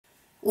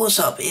What's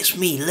up, it's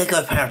me,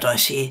 Lego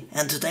Paradise here,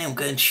 and today I'm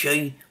going to show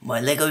you my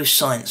Lego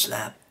Science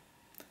Lab.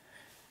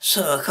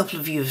 So a couple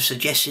of you have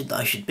suggested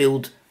that I should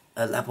build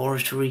a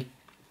laboratory,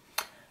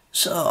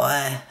 so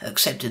I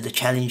accepted the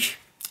challenge,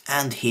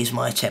 and here's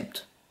my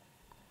attempt.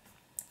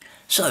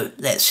 So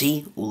let's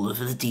see all of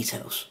the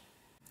details.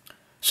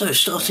 So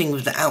starting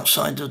with the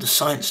outside of the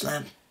Science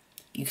Lab,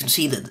 you can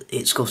see that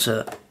it's got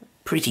a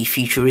pretty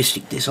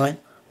futuristic design,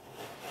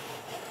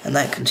 and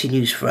that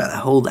continues throughout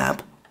the whole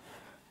lab,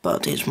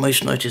 but it's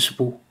most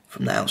noticeable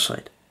from the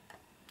outside.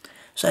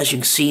 So as you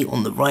can see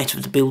on the right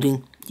of the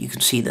building, you can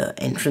see the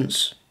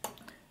entrance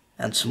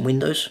and some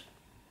windows,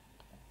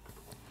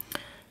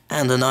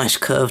 and a nice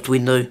curved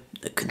window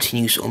that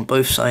continues on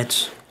both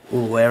sides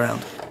all the way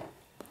around.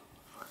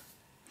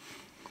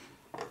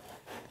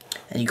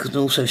 And you can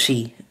also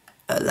see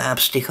a lab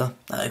sticker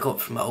that I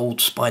got from an old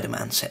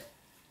Spider-Man set,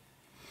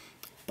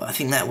 but I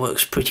think that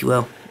works pretty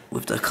well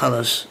with the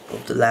colours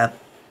of the lab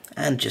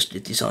and just the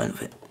design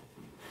of it.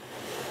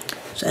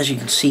 So as you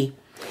can see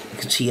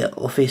an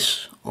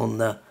office on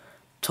the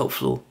top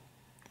floor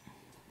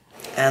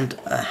and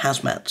a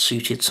hazmat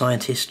suited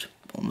scientist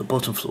on the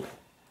bottom floor.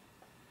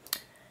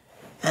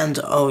 And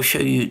I'll show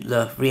you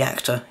the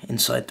reactor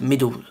inside the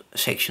middle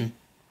section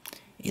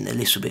in a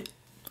little bit.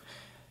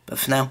 But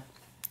for now,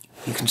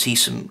 you can see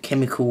some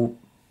chemical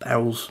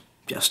barrels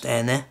just there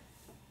and there,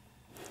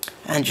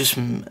 and just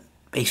some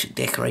basic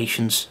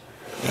decorations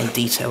and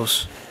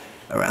details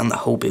around the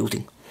whole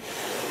building.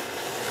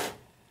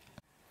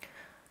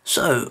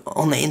 So,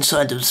 on the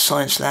inside of the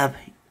science lab,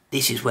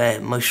 this is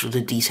where most of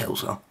the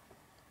details are.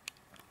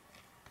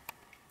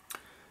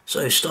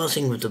 So,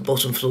 starting with the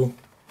bottom floor,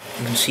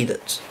 you can see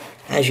that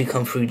as you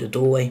come through the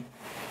doorway,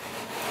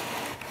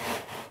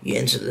 you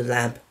enter the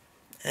lab,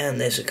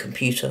 and there's a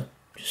computer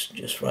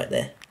just right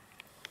there,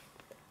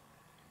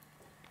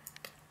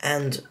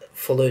 and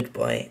followed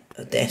by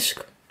a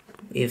desk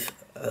with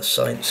a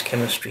science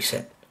chemistry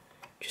set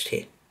just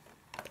here.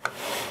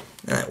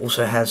 And that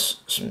also has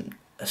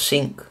a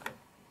sink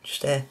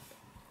just there,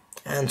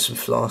 and some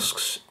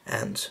flasks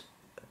and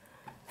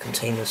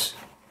containers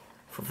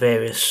for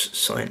various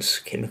science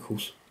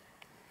chemicals.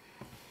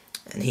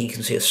 And here you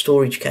can see a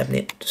storage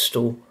cabinet to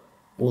store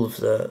all of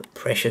the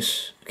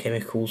precious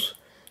chemicals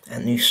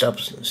and new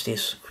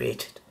substances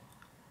created.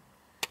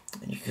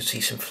 And you can see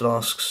some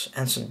flasks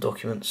and some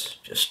documents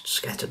just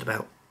scattered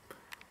about.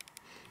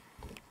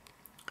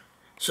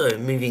 So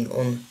moving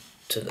on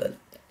to the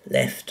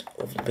left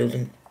of the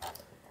building,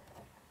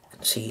 you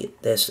can see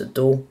there's the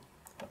door,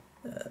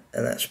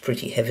 and that's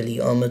pretty heavily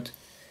armoured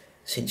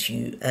since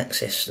you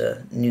access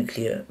the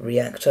nuclear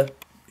reactor,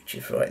 which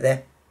is right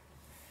there.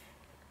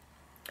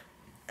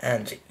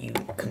 And you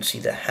can see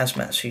the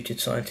hazmat suited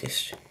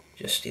scientist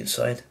just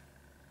inside,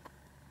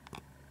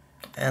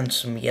 and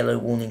some yellow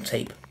warning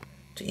tape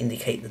to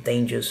indicate the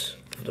dangers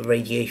of the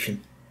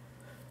radiation.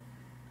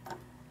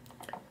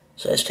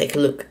 So let's take a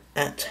look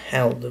at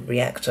how the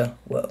reactor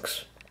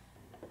works.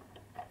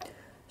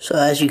 So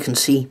as you can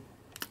see,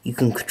 you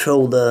can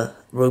control the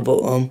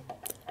robot arm,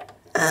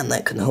 and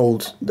that can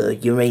hold the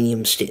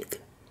uranium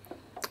stick,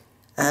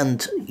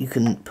 and you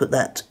can put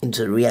that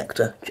into the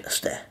reactor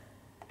just there.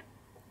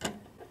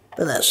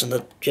 But that's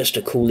just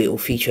a cool little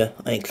feature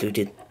I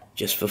included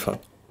just for fun.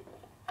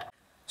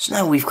 So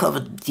now we've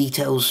covered the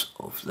details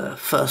of the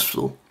first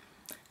floor,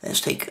 let's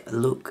take a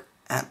look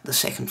at the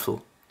second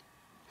floor.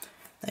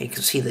 Now you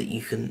can see that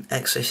you can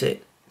access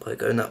it by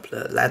going up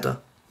the ladder,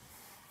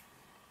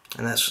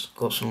 and that's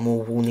got some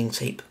more warning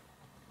tape,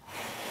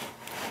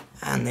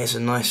 and there's a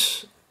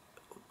nice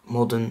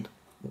modern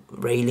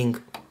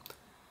railing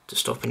to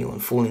stop anyone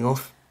falling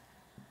off,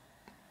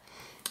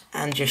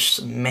 and just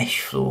a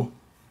mesh floor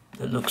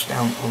that looks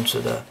down onto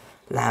the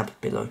lab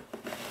below.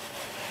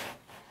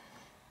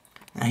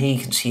 Now here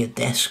you can see a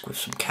desk with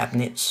some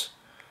cabinets,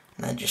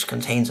 and that just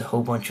contains a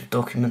whole bunch of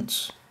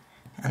documents,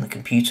 and a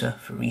computer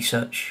for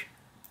research,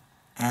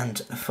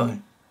 and a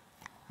phone,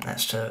 and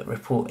that's to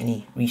report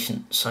any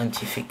recent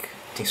scientific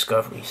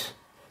discoveries.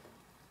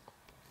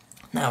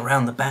 Now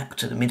around the back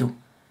to the middle,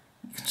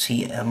 you can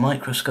see a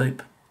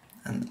microscope,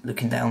 and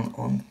looking down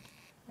on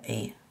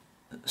a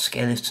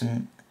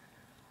skeleton,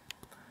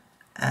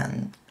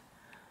 and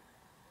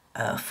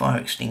a fire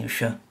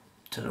extinguisher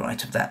to the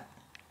right of that.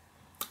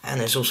 And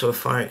there's also a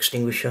fire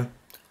extinguisher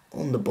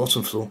on the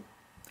bottom floor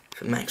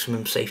for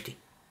maximum safety.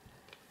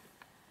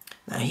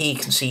 Now here you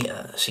can see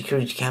a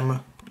security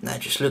camera that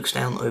just looks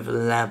down over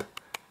the lab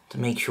to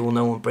make sure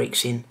no one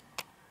breaks in,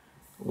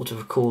 or to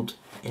record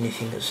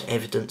anything as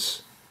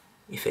evidence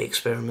if an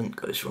experiment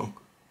goes wrong.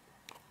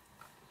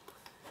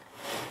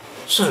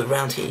 So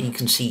around here you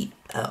can see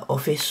an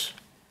office,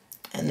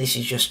 and this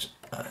is just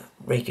a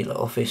regular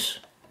office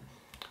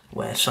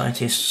where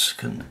scientists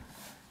can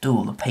do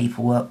all the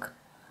paperwork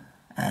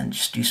and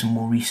just do some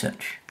more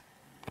research.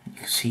 You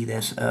can see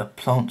there's a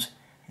plant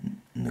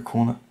in the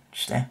corner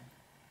just there,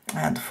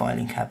 and a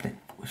filing cabinet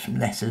with some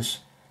letters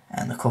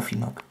and a coffee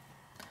mug.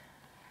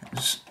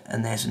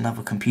 And there's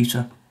another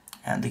computer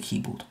and a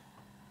keyboard.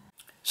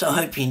 So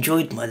I hope you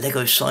enjoyed my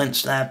Lego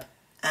Science Lab,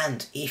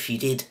 And if you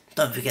did,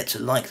 don't forget to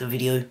like the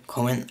video,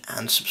 comment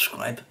and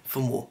subscribe for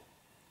more.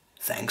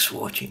 Thanks for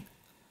watching.